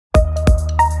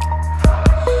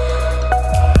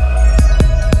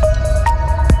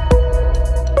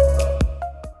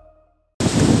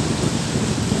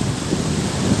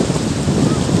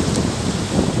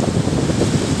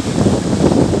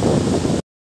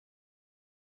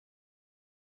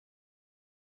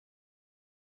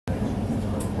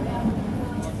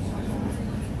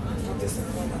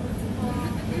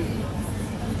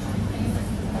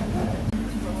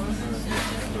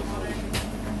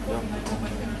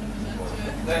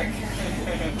It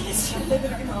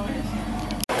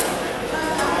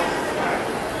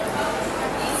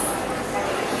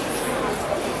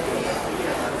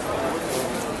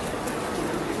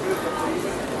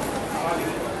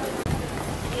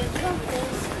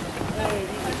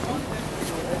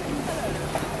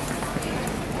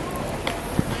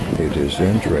is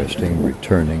interesting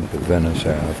returning to Venice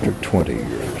after 20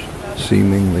 years.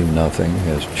 Seemingly nothing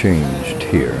has changed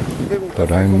here,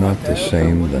 but I'm not the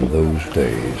same than those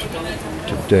days.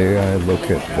 Today I look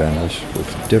at Venice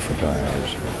with different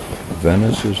eyes.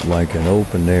 Venice is like an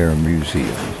open-air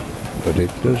museum, but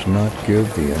it does not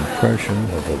give the impression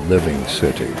of a living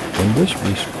city. In this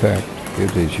respect,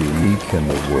 it is unique in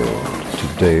the world.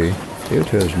 Today, it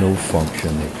has no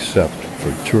function except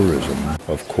for tourism.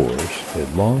 Of course, it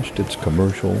lost its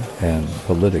commercial and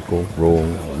political role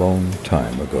a long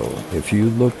time ago. If you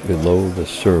look below the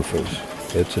surface,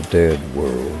 it's a dead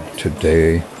world.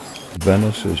 Today,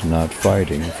 Venice is not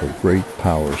fighting for great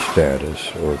power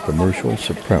status or commercial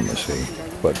supremacy,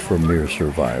 but for mere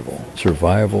survival.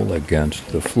 Survival against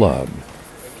the flood.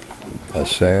 A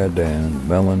sad and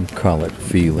melancholic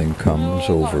feeling comes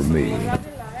over me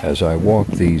as I walk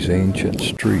these ancient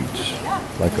streets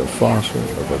like a fossil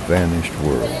of a vanished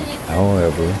world.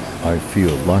 However, I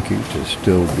feel lucky to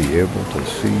still be able to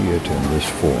see it in this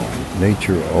form.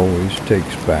 Nature always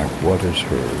takes back what is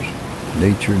hers.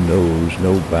 Nature knows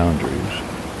no boundaries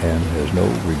and has no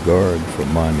regard for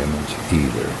monuments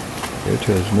either. It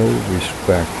has no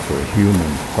respect for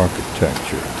human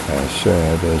architecture, as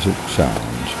sad as it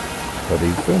sounds. But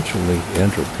eventually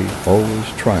entropy always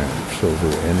triumphs over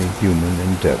any human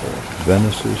endeavor.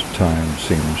 Venice's time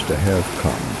seems to have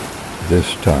come.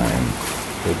 This time,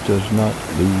 it does not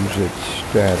lose its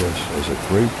status as a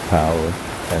great power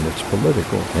and its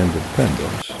political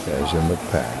independence as in the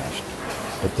past,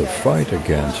 but the fight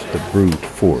against the brute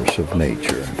force of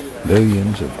nature.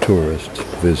 Millions of tourists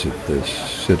visit this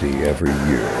city every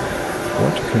year.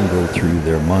 What can go through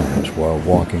their minds while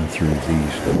walking through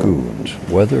these lagoons?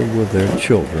 Whether will their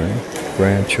children,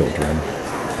 grandchildren,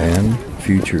 and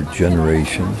future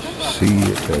generations see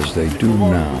it as they do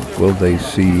now? Will they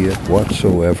see it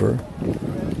whatsoever?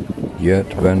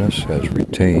 Yet Venice has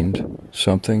retained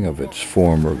something of its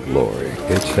former glory.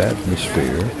 Its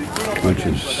atmosphere, which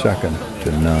is second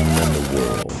to none in the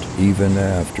world, even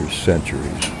after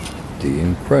centuries. The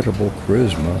incredible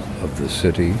charisma of the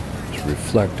city is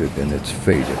reflected in its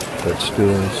faded but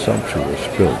still sumptuous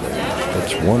buildings.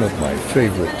 It's one of my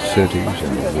favorite cities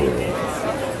in the world,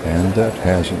 and that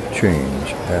hasn't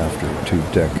changed after 2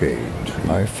 decades.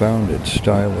 I found it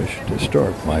stylish to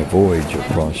start my voyage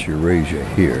across Eurasia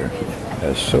here,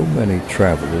 as so many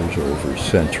travelers over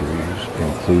centuries,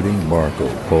 including Marco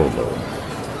Polo.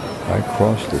 I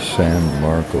crossed the San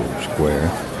Marco Square,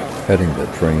 heading the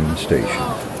train station.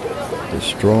 The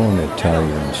strong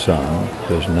Italian sun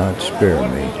does not spare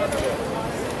me,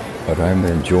 but I'm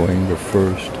enjoying the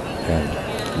first and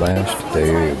last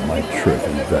day of my trip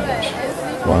in Venice.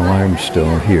 While I'm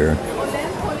still here,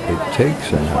 it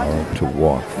takes an hour to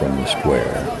walk from the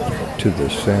square to the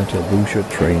Santa Lucia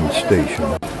train station,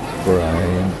 where I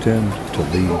intend to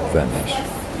leave Venice.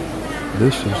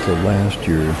 This is the last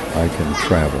year I can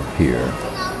travel here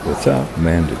without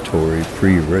mandatory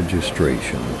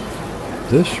pre-registration.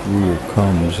 This rule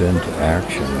comes into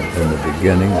action in the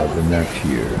beginning of the next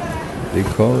year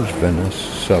because Venice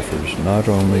suffers not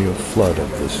only a flood of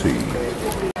the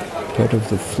sea, but of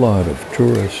the flood of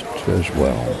tourists as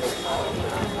well.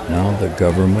 Now the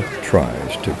government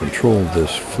tries to control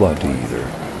this flood either.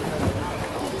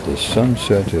 The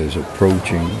sunset is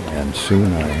approaching, and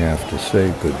soon I have to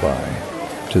say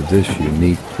goodbye to this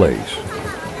unique place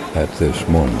at this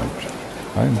moment.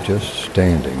 I'm just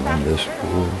standing on this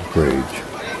old bridge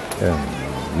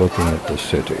and looking at the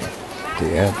city,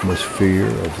 the atmosphere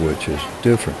of which is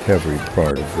different every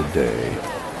part of the day.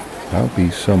 I'll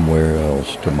be somewhere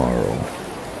else tomorrow.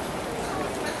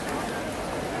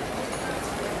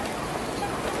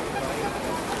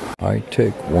 I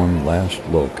take one last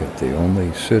look at the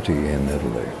only city in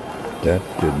Italy that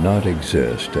did not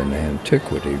exist in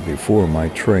antiquity before my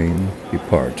train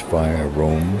departs via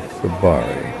Rome for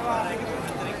Bari.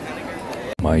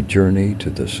 My journey to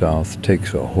the south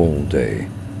takes a whole day.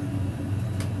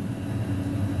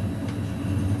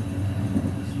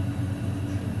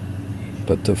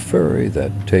 But the ferry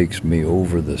that takes me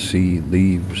over the sea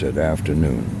leaves at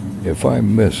afternoon. If I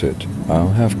miss it,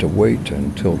 I'll have to wait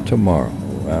until tomorrow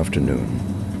afternoon.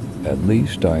 At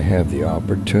least I have the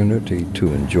opportunity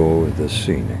to enjoy the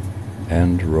scenic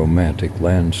and romantic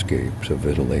landscapes of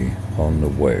Italy on the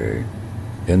way.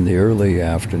 In the early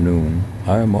afternoon,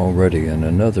 I am already in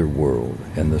another world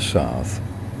in the south,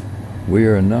 We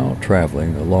are now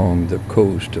traveling along the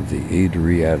coast of the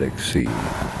Adriatic Sea,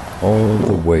 all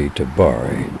the way to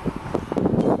Bari.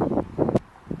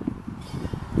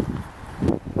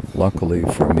 Luckily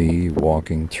for me,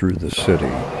 walking through the city,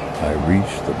 I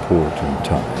reached the port in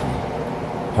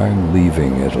time. I'm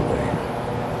leaving Italy.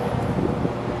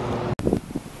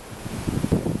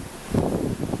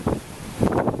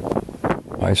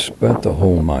 I spent the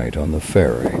whole night on the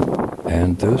ferry,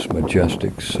 and this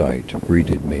majestic sight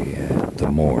greeted me at the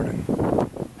morning.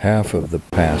 Half of the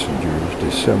passengers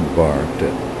disembarked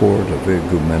at port of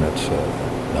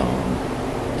Igumenitsa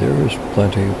now. There is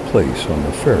plenty of place on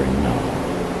the ferry now.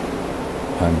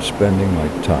 I'm spending my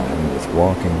time with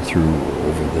walking through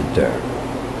over the deck.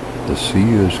 The sea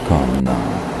is calm now.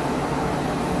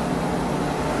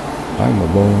 I'm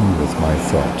alone with my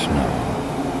thoughts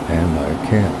now, and I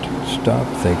can't stop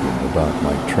thinking about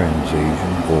my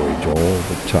Trans-Asian voyage all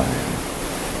the time.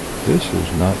 This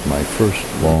is not my first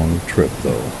long trip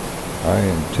though. I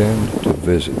intend to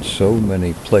visit so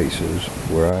many places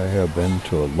where I have been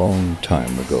to a long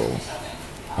time ago.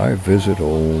 I visit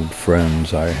old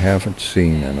friends I haven't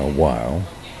seen in a while.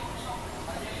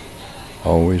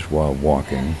 Always while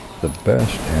walking, the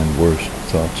best and worst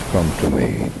thoughts come to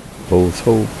me, both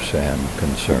hopes and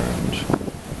concerns.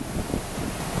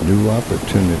 New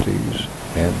opportunities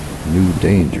and new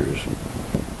dangers.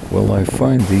 Will I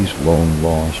find these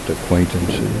long-lost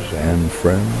acquaintances and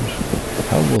friends?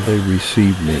 How will they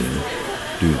receive me?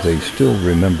 Do they still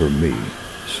remember me?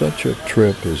 Such a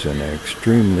trip is an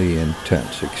extremely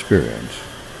intense experience.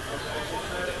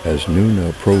 As noon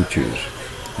approaches,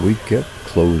 we get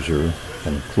closer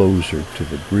and closer to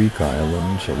the Greek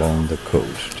islands along the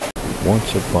coast.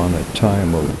 Once upon a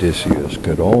time, Odysseus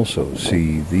could also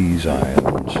see these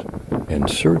islands in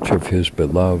search of his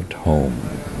beloved home.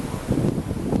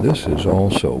 This is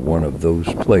also one of those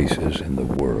places in the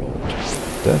world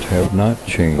that have not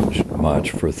changed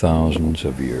much for thousands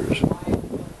of years,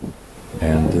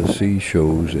 and the sea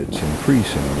shows its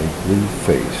increasingly blue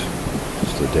face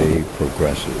as the day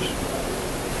progresses.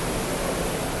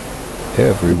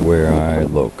 Everywhere I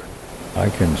look, I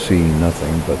can see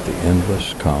nothing but the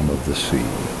endless calm of the sea.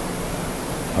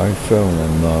 I fell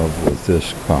in love with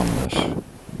this calmness,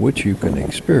 which you can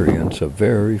experience at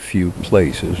very few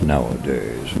places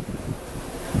nowadays.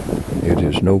 It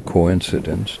is no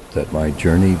coincidence that my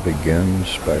journey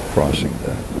begins by crossing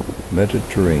the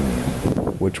Mediterranean,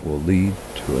 which will lead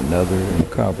to another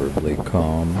incomparably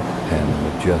calm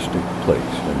and majestic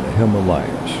place in the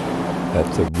Himalayas,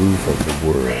 at the roof of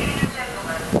the world.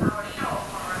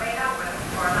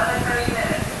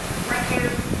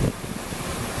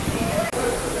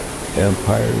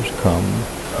 Empires come,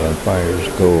 empires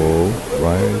go,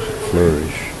 rise,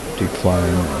 flourish, decline,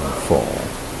 and fall.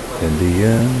 In the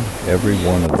end, every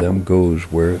one of them goes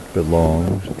where it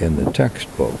belongs in the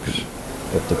textbooks,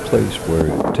 but the place where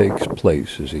it takes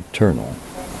place is eternal.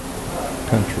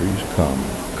 Countries come,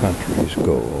 countries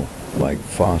go, like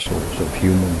fossils of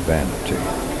human vanity,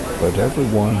 but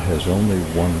everyone has only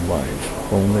one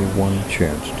life, only one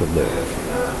chance to live.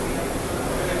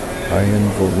 I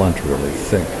involuntarily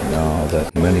think now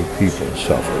that many people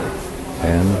suffer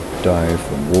and die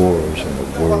from wars in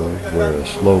a world where a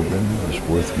slogan is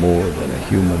worth more than a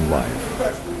human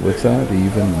life, without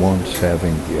even once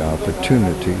having the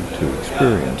opportunity to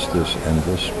experience this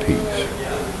endless peace,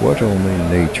 what only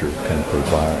nature can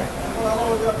provide.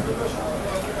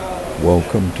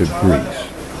 Welcome to Greece.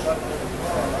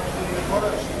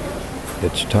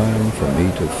 It's time for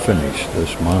me to finish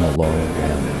this monologue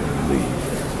and leave.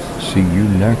 See you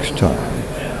next time.